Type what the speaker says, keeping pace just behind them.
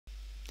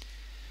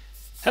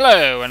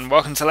Hello and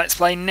welcome to Let's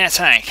Play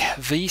NetHack.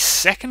 The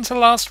second to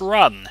last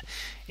run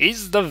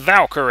is the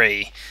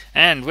Valkyrie,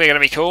 and we're going to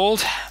be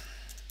called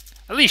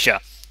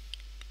Alicia.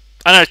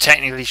 I know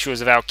technically she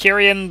was a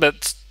Valkyrian,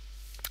 but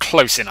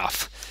close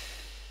enough.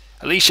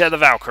 Alicia the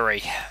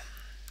Valkyrie.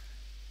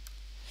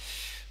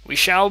 We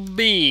shall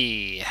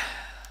be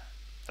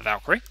the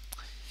Valkyrie.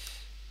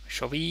 We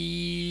shall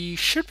be...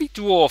 should be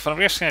dwarf, and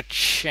I'm just going to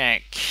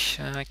check.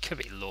 It could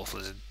be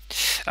lawful.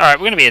 Alright,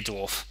 we're going to be a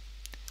dwarf.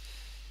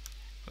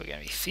 We're going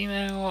to be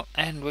female,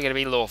 and we're going to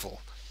be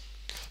lawful.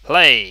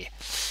 Play.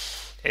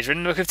 It's written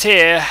in the Book of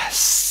Tyr.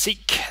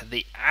 Seek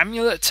the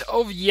Amulet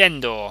of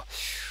Yendor.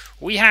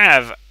 We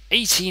have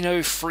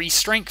 1803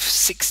 strength,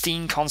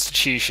 16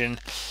 constitution,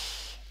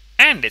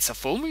 and it's a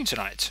full moon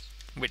tonight,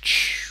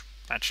 which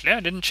actually I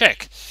didn't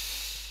check.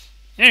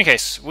 In any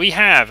case, we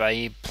have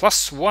a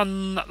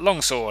 +1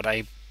 longsword,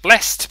 a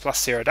blessed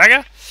 +0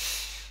 dagger,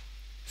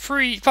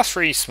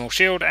 +3 small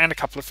shield, and a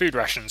couple of food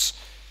rations,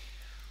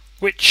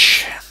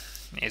 which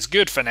is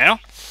good for now.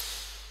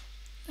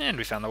 And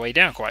we found the way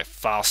down quite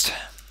fast.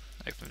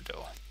 Open the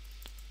door.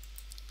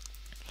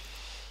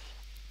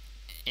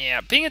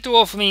 Yeah, being a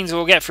dwarf means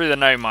we'll get through the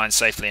gnome mine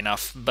safely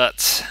enough,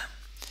 but...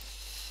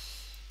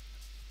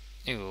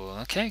 ooh,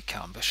 okay,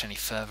 can't push any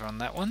further on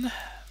that one.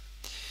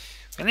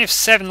 We only have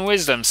 7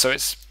 wisdom, so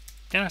it's,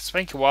 it's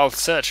taking a while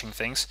searching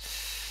things.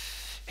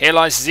 Here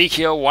lies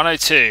Ezekiel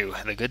 102,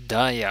 the good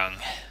die young.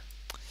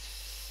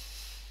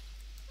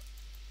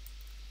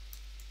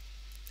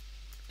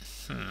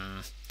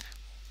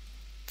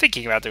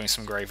 Thinking about doing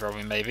some grave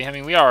robbing, maybe. I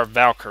mean, we are a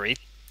Valkyrie.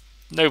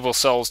 Noble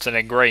souls to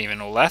their grave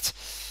and all that.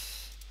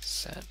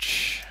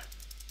 Search.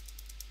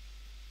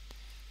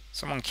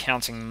 Someone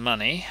counting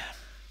money.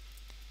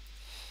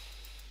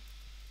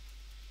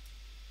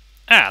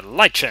 Ah,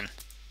 Lichen.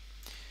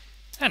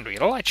 And we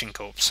get a Lichen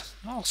corpse.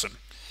 Awesome.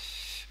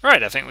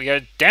 Right, I think we go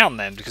down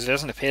then, because there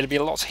doesn't appear to be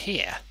a lot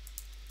here.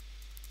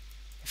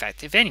 In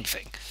fact, if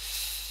anything.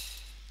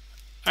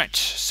 Right,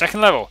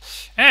 second level.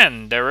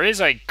 And there is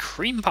a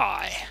cream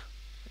pie,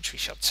 which we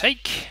shall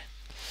take.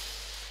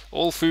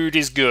 All food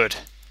is good.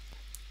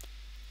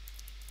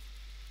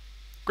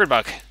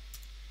 Gridbug.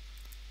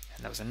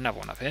 And there was another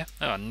one up here.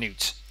 Oh, a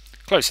newt.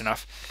 Close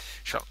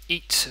enough. Shall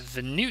eat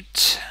the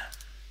newt.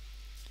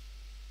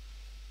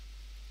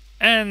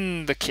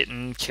 And the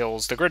kitten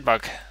kills the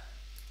gridbug.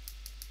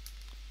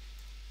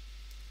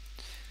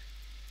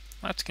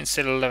 I'll have to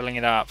consider leveling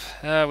it up.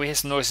 We hear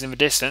some noises in the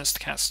distance. The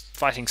cat's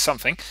fighting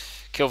something.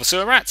 Kill the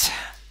sewer rat.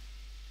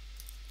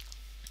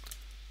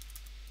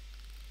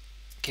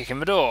 Kick in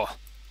the door.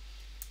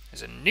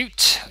 There's a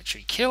newt, which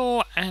we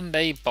kill, and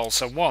a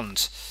balsa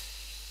wand.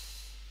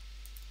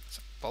 There's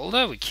a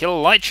boulder. We kill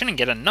a lichen and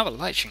get another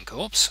lichen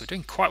corpse. We're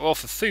doing quite well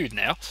for food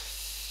now.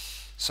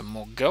 Some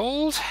more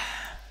gold.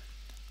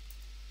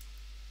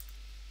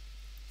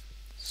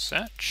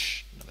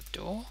 Search. Another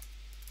door.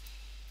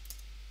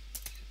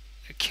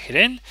 Kick it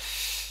in.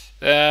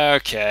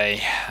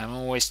 Okay, I'm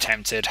always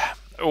tempted.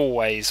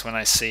 Always when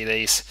I see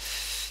these.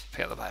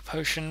 Pick up the black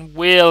potion.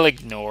 We'll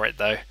ignore it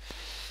though.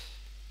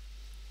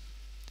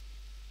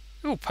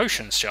 Ooh,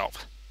 potions shop.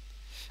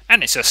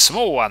 And it's a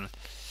small one.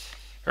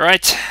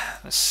 Right,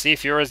 let's see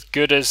if you're as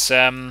good as see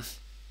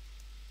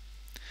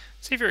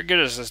if you're as good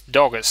as this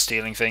dog at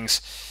stealing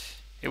things.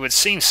 It would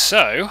seem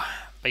so,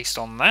 based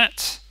on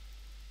that.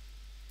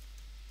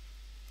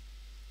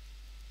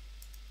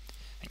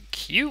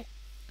 Thank you.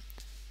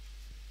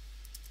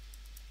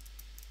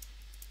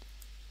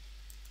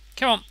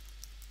 Come on.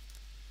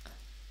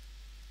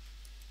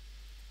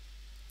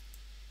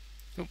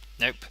 Oop,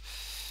 nope.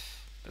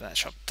 But that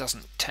shop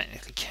doesn't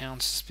technically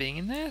count as being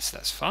in there, so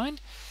that's fine.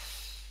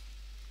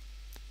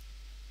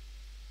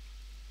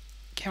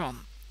 Come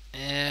on.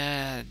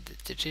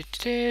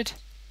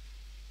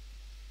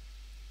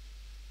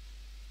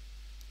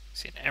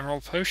 See an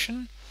emerald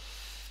potion.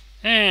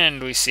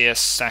 And we see a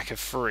stack of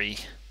free.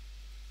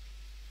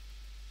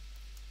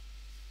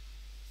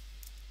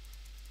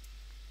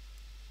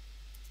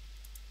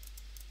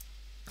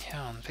 Come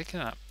on, pick it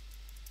up.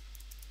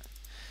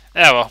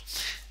 Oh well.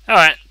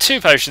 Alright,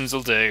 2 potions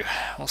will do.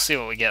 We'll see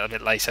what we get a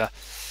bit later.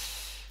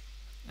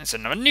 There's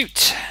another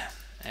newt.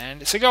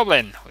 And it's a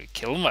goblin. We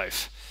kill them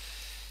both.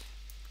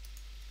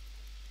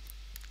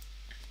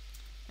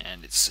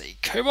 And it's a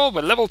kobold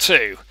with level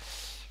 2.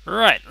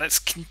 Right, let's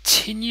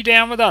continue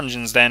down the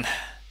dungeons then.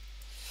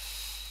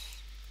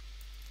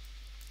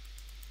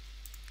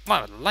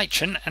 Well, a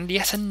lichen and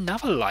yet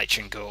another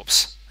lichen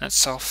corpse.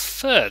 That's our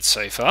 3rd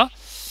so far.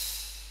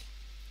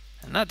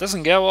 And that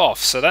doesn't go off,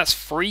 so that's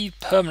 3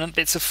 permanent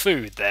bits of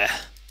food there.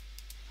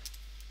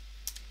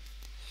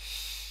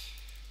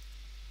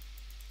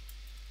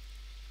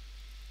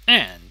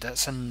 And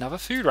that's another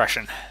food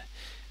ration.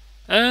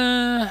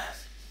 If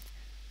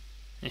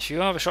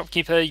you are the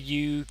shopkeeper,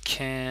 you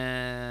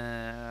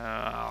can...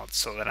 I'll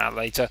sort that out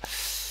later.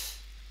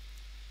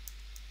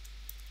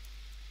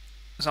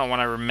 It's not one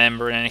I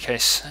remember in any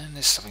case. And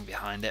there's something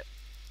behind it.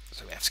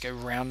 So we have to go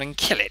round and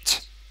kill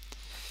it.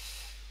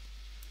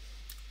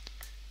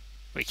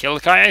 We kill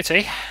the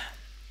coyote.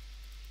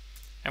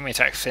 And we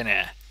attack thin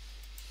air.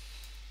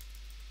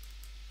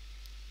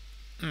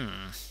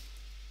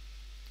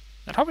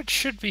 That hobbit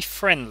should be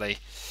friendly.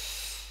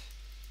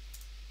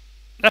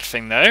 That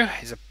thing, though,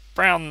 is a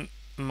brown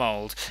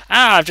mould.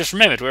 Ah, I've just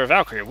remembered we're a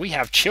Valkyrie. We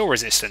have chill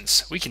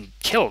resistance. We can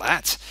kill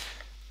that.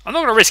 I'm not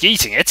going to risk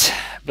eating it,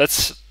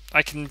 but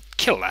I can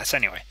kill that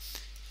anyway.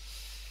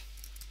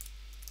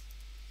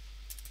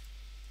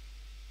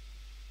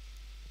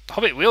 The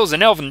hobbit wields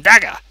an elven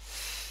dagger.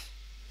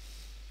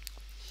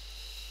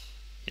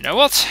 You know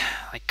what?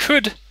 I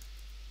could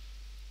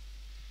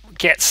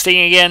get Sting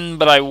again,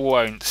 but I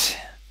won't.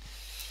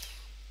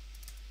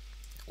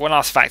 One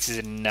artifact is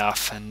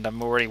enough, and I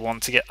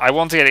want to get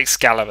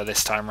Excalibur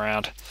this time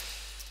around.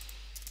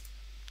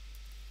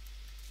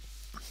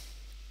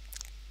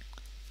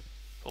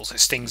 Also,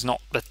 Sting's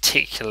not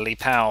particularly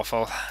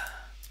powerful.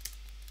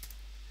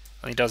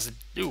 Only does.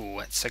 Ooh,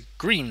 it's a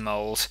green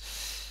mold.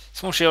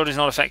 Small shield is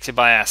not affected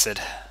by acid.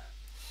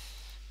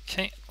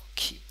 Okay, I'll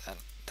keep that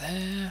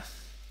there.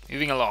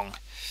 Moving along.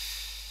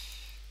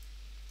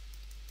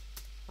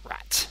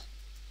 Rat.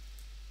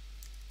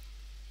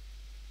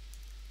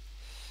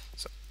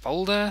 So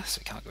boulder, so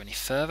we can't go any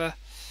further.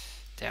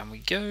 Down we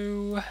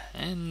go,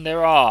 and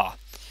there are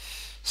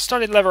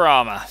studded leather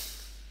armor,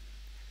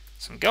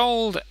 some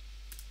gold,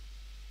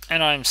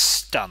 and I'm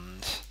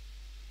stunned.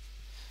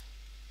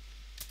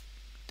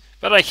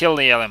 But I kill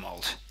the yellow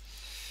mold.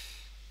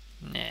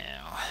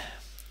 Now,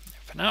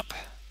 open up.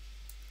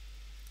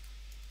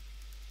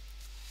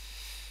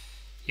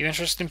 You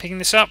interested in picking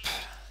this up?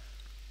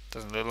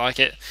 Doesn't look like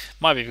it.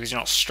 Might be because you're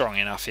not strong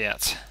enough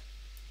yet.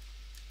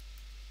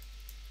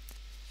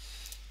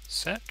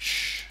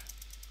 Search.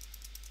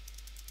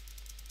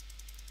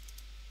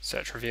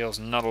 Search reveals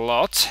not a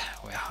lot.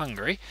 We're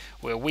hungry.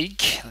 We're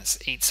weak. Let's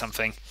eat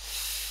something.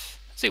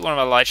 Let's eat one of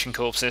our lichen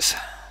corpses.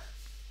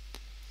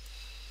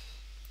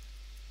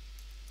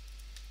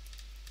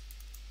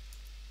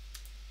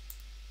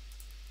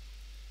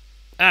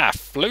 Ah,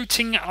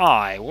 floating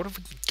eye. What have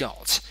we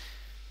got?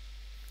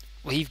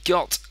 We've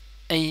got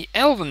a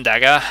elven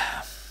dagger,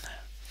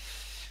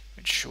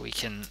 which we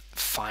can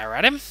fire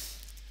at him.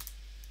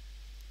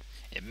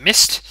 It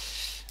missed.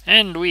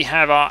 And we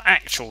have our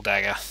actual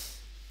dagger,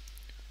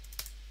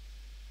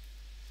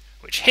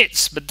 which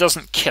hits but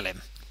doesn't kill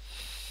him.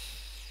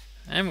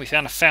 And we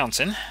found a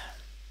fountain.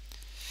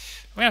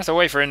 We have to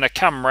wait for him to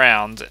come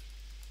round.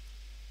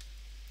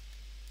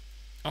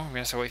 Oh, we're going to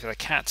have to wait for the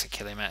cat to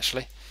kill him,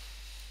 actually.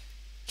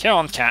 Come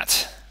on,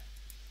 cat.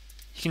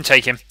 You can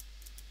take him.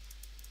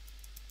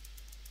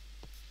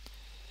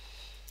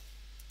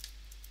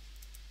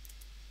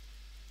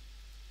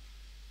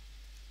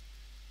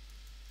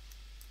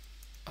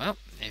 Well,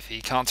 if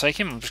he can't take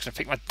him, I'm just going to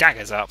pick my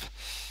daggers up.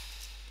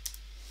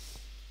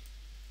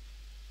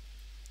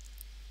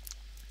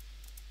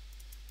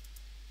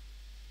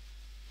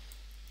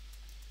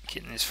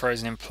 Kitten is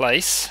frozen in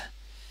place.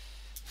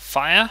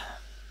 Fire.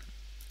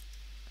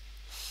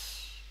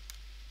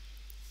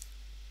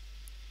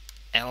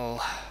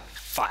 L.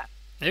 Fire.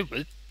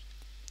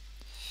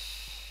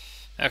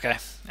 Okay.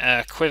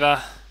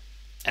 Quiver.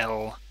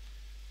 L.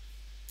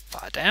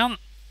 Fire down.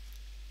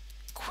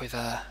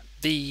 Quiver.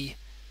 B.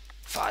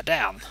 Fire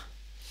down.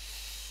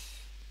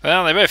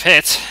 Well, they both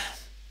hit.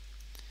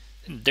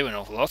 Didn't do an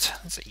awful lot.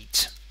 Let's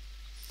eat.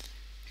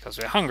 Because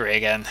we're hungry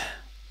again.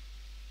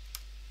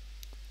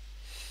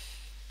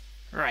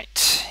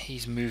 Right,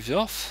 he's moved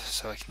off,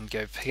 so I can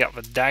go pick up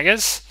the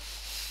daggers.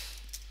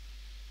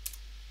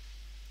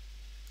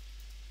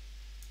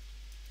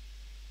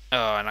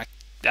 Oh, and I've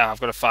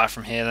got to fire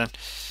from here then.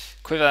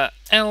 Quiver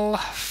L,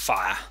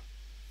 fire.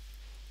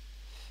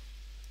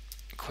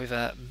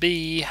 Quiver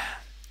B,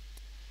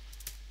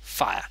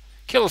 fire.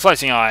 Kill the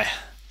floating eye.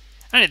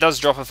 And it does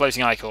drop a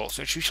floating eye corpse,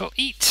 which we shall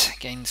eat.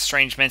 Gain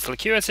strange mental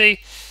acuity.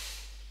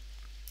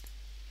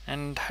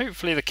 And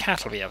hopefully the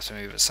cat will be able to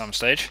move at some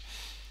stage.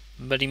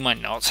 But he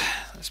might not.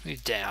 Let's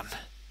move down.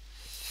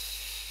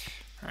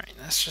 Right,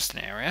 that's just an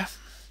area.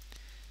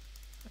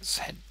 Let's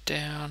head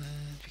down,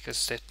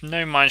 because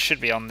no mine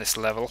should be on this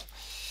level.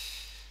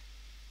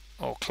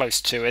 Or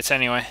close to it,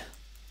 anyway.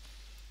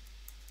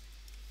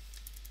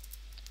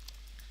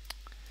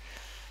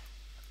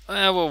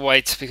 We'll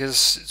wait,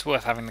 because it's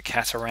worth having the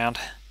cat around.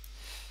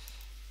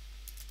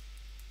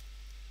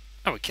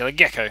 Oh, we kill a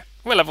gecko.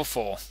 We're level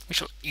 4. We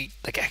shall eat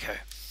the gecko.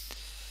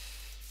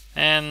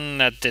 And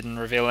that didn't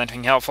reveal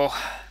anything helpful.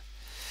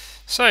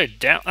 So,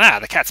 down... Ah,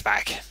 the cat's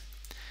back.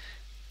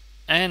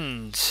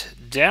 And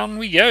down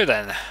we go,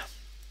 then. There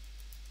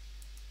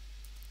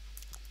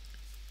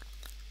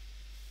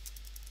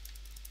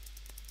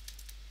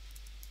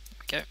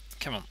we go.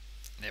 Come on.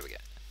 There we go.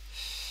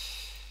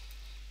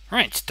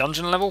 Right,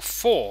 dungeon level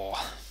 4.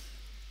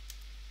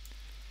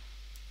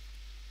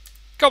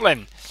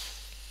 Goblin.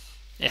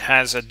 It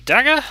has a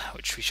dagger,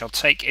 which we shall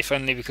take, if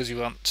only because we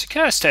want to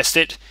curse test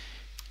it,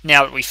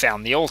 now that we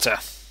found the altar.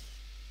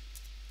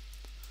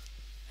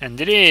 And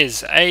it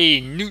is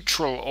a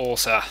neutral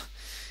altar.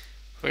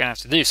 We're going to have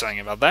to do something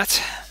about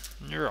that.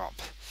 Drop.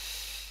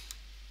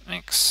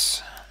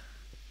 X.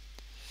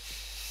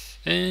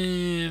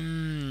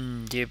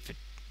 dib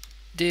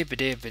dib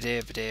dib dib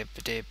dib dib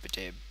dib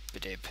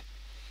dib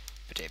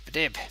dib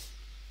dib.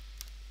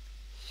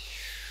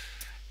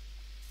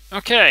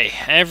 Okay,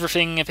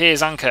 everything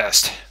appears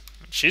uncursed,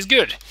 which is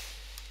good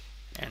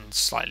and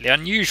slightly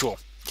unusual.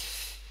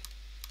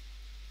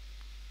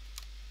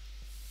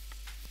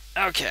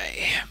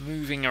 Okay,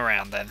 moving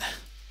around then.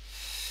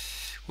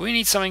 We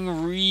need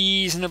something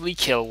reasonably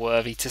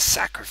kill-worthy to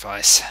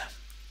sacrifice.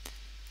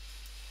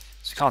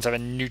 So we can't have a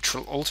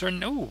neutral altar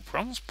and... oh,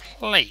 bronze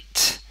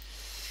plate.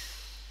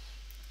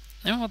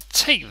 No, I'll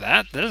take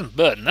that. That doesn't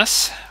burden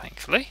us,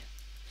 thankfully.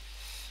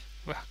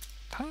 We're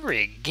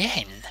hungry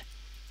again.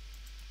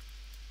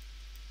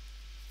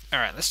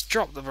 Alright, let's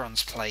drop the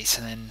bronze plate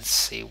and then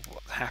see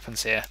what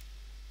happens here.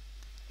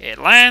 It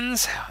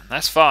lands,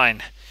 that's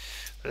fine.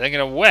 But they're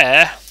going to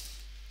wear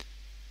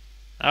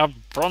our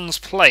bronze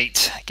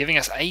plate, giving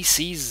us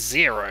AC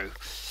 0.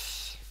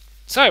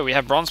 So we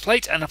have bronze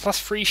plate and a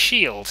 +3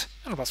 shield,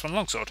 and a +1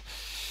 longsword.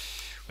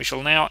 We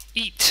shall now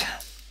eat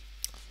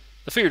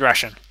the food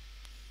ration.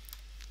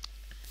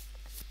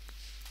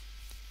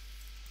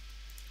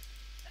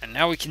 And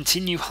now we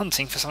continue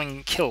hunting for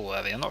something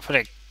kill-worthy. I'm not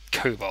putting a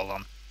kobold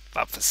on,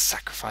 but for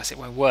sacrifice it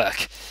won't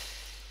work.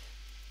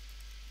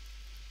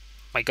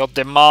 My god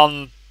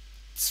demands...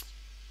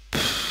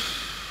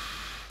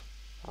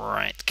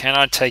 right, can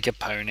I take a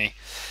pony?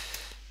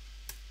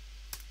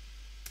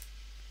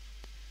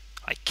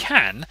 I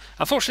can.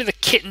 Unfortunately the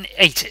kitten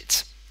ate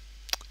it,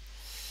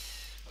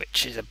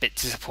 which is a bit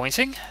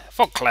disappointing.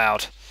 Fog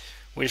cloud.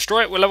 We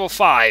destroy it with level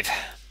 5.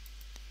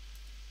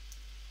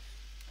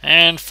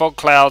 And fog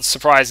clouds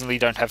surprisingly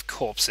don't have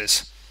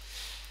corpses.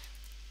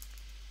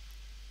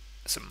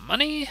 Some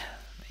money,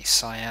 a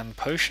cyan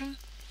potion,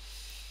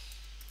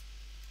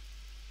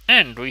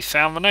 and we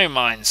found the no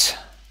mines.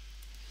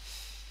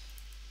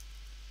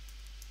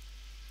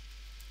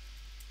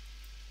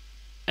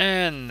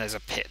 And there's a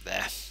pit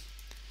there.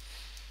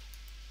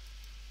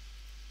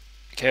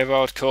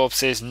 Kobold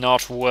corpse is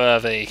not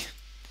worthy.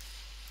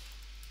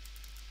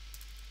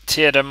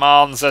 Tyr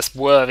demands a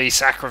worthy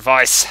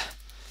sacrifice.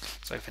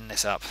 Let's open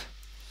this up.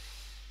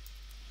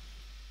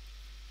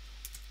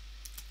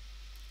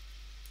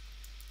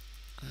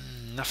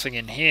 Nothing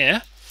in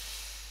here.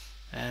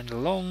 And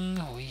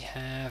along we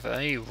have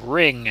a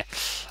ring.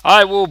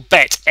 I will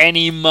bet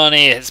any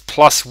money it's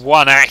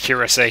 +1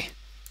 accuracy.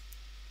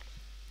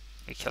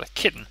 We kill a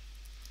kitten.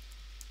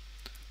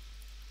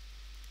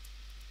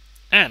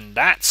 And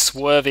that's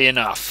worthy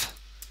enough.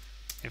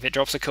 If it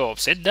drops a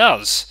corpse, it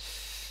does.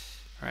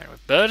 Alright, we're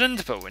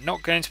burdened, but we're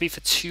not going to be for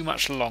too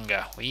much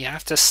longer. We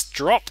have to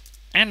drop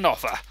and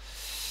offer.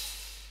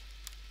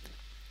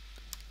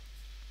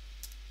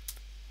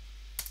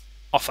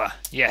 Offer,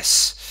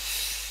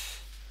 yes.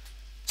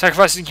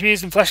 Sacrifices and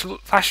communities in flash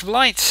of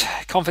light.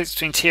 Conflicts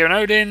between Tyr and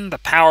Odin. The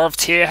power of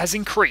Tyr has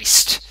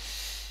increased.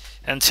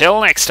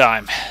 Until next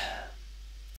time.